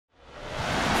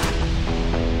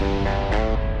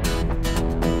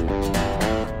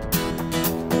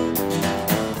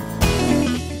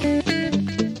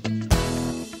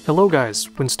Hello guys,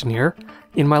 Winston here.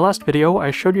 In my last video, I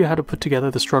showed you how to put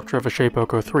together the structure of a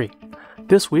Shapeoko 3.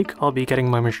 This week, I'll be getting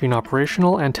my machine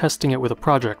operational and testing it with a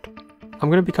project. I'm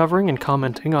going to be covering and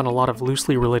commenting on a lot of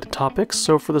loosely related topics,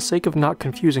 so for the sake of not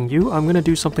confusing you, I'm going to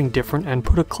do something different and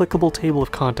put a clickable table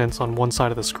of contents on one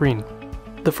side of the screen.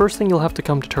 The first thing you'll have to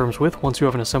come to terms with once you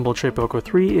have an assembled Shapeoko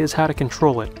 3 is how to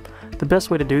control it. The best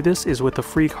way to do this is with the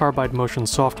free Carbide Motion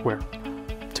software.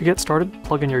 To get started,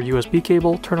 plug in your USB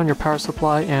cable, turn on your power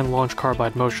supply, and launch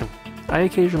Carbide Motion. I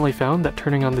occasionally found that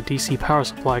turning on the DC power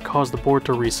supply caused the board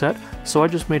to reset, so I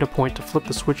just made a point to flip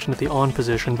the switch into the on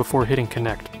position before hitting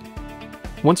connect.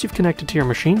 Once you've connected to your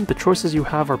machine, the choices you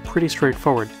have are pretty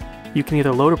straightforward. You can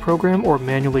either load a program or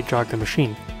manually jog the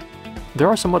machine. There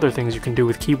are some other things you can do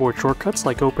with keyboard shortcuts,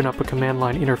 like open up a command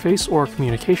line interface or a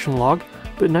communication log,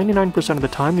 but 99% of the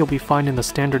time you'll be fine in the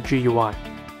standard GUI.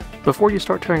 Before you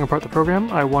start tearing apart the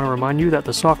program, I want to remind you that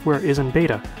the software is in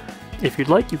beta. If you'd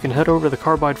like, you can head over to the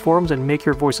Carbide forums and make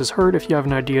your voices heard if you have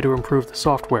an idea to improve the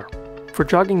software. For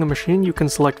jogging the machine, you can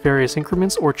select various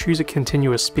increments or choose a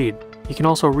continuous speed. You can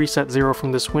also reset 0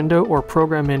 from this window or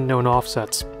program in known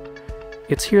offsets.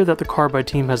 It's here that the Carbide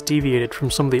team has deviated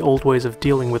from some of the old ways of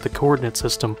dealing with the coordinate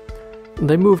system.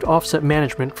 They moved offset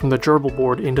management from the gerbil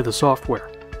board into the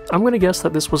software. I'm going to guess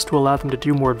that this was to allow them to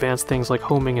do more advanced things like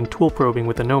homing and tool probing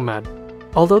with the Nomad.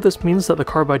 Although this means that the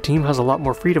Carbide team has a lot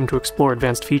more freedom to explore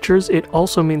advanced features, it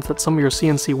also means that some of your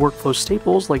CNC workflow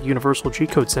staples like Universal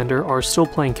G-Code Sender are still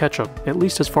playing catch-up, at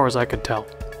least as far as I could tell.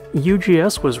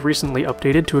 UGS was recently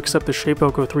updated to accept the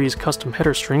Shapeoko 3's custom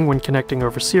header string when connecting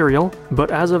over serial,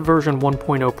 but as of version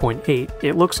 1.0.8,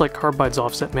 it looks like Carbide's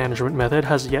offset management method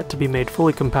has yet to be made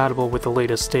fully compatible with the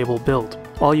latest stable build.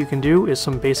 All you can do is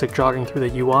some basic jogging through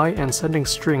the UI and sending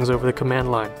strings over the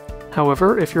command line.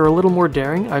 However, if you're a little more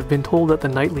daring, I've been told that the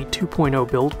Nightly 2.0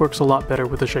 build works a lot better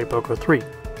with the Shapeoko 3.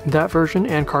 That version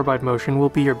and Carbide Motion will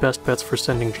be your best bets for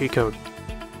sending G-code.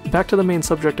 Back to the main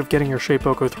subject of getting your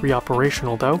Shapeoko 3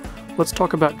 operational though, let's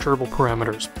talk about gerbil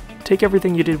parameters. Take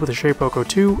everything you did with a Shapeoko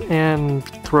 2 and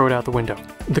throw it out the window.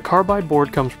 The Carbide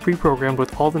board comes pre-programmed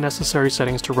with all the necessary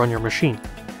settings to run your machine.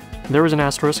 There is an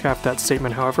asterisk after that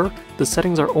statement, however. The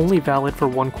settings are only valid for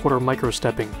 1/4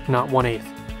 microstepping, not 1/8.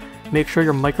 Make sure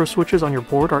your micro switches on your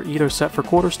board are either set for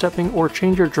quarter stepping or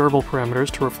change your gerbil parameters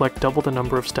to reflect double the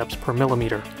number of steps per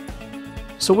millimeter.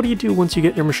 So what do you do once you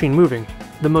get your machine moving?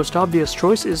 The most obvious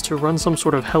choice is to run some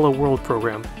sort of Hello World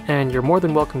program, and you're more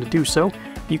than welcome to do so.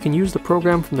 You can use the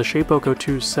program from the Shapeoko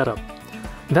 2's setup.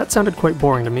 That sounded quite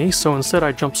boring to me, so instead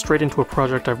I jumped straight into a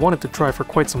project I've wanted to try for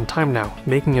quite some time now,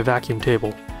 making a vacuum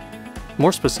table.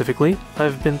 More specifically,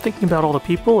 I've been thinking about all the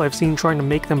people I've seen trying to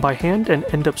make them by hand and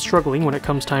end up struggling when it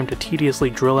comes time to tediously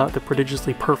drill out the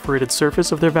prodigiously perforated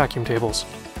surface of their vacuum tables.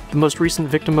 The most recent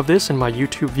victim of this in my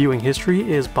YouTube viewing history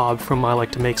is Bob from I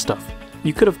Like to Make Stuff.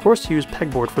 You could of course use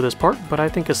pegboard for this part, but I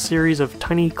think a series of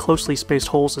tiny, closely spaced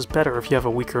holes is better if you have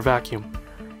a weaker vacuum.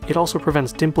 It also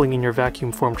prevents dimpling in your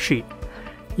vacuum-formed sheet.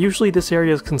 Usually this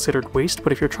area is considered waste,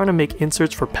 but if you're trying to make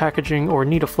inserts for packaging or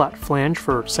need a flat flange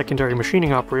for secondary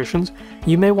machining operations,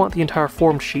 you may want the entire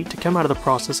formed sheet to come out of the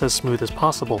process as smooth as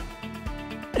possible.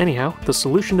 Anyhow, the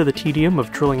solution to the tedium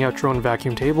of drilling out your own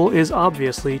vacuum table is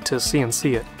obviously to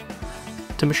CNC it.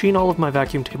 To machine all of my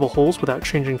vacuum table holes without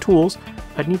changing tools,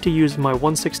 I'd need to use my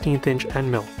 1/16 inch end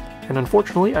mill, and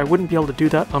unfortunately I wouldn't be able to do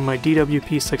that on my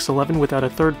DWP 611 without a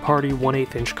third-party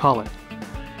 1/8 inch collet.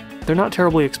 They're not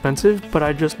terribly expensive, but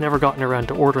I'd just never gotten around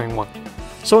to ordering one.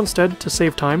 So instead, to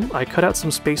save time, I cut out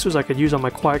some spacers I could use on my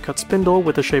Quiet Cut spindle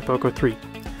with the Shapeoko 3.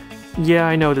 Yeah,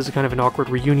 I know this is kind of an awkward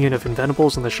reunion of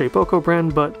inventables in the Shapeoko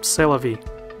brand, but c'est la vie.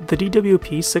 The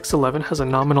DWP 611 has a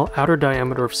nominal outer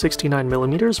diameter of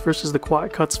 69mm versus the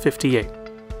Quiet Cut's 58.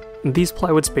 These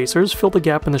plywood spacers fill the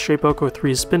gap in the Shapeoko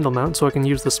 3's spindle mount so I can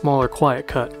use the smaller Quiet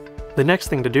Cut. The next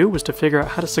thing to do was to figure out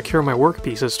how to secure my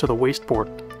workpieces to the wasteboard.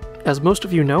 As most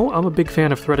of you know, I'm a big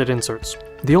fan of threaded inserts.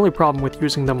 The only problem with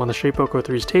using them on the Shapeoko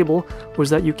 3's table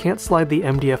was that you can't slide the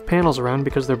MDF panels around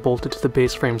because they're bolted to the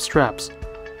base frame straps.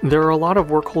 There are a lot of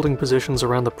work holding positions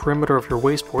around the perimeter of your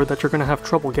wasteboard that you're going to have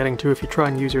trouble getting to if you try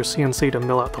and use your CNC to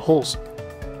mill out the holes.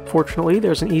 Fortunately,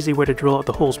 there's an easy way to drill out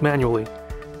the holes manually.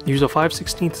 Use a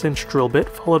 5/16 inch drill bit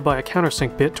followed by a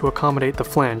countersink bit to accommodate the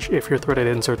flange if your threaded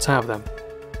inserts have them.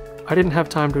 I didn't have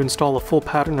time to install a full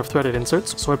pattern of threaded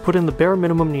inserts, so I put in the bare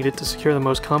minimum needed to secure the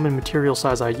most common material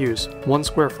size I use, 1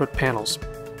 square foot panels.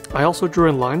 I also drew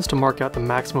in lines to mark out the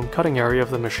maximum cutting area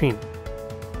of the machine.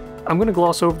 I'm going to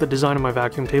gloss over the design of my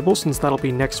vacuum table since that'll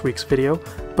be next week's video,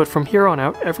 but from here on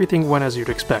out everything went as you'd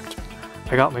expect.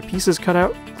 I got my pieces cut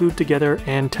out, glued together,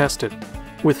 and tested.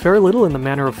 With very little in the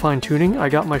manner of fine-tuning, I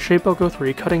got my Shapeoko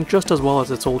 3 cutting just as well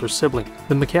as its older sibling.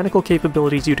 The mechanical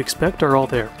capabilities you'd expect are all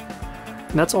there.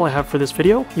 And that's all I have for this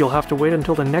video. You'll have to wait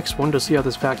until the next one to see how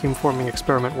this vacuum forming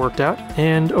experiment worked out.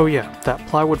 And oh yeah, that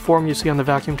plywood form you see on the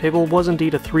vacuum table was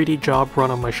indeed a 3D job run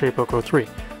on my Shapeoko 3.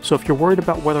 So if you're worried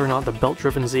about whether or not the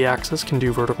belt-driven Z-axis can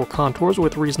do vertical contours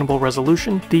with reasonable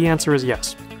resolution, the answer is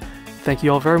yes. Thank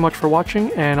you all very much for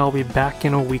watching, and I'll be back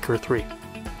in a week or 3.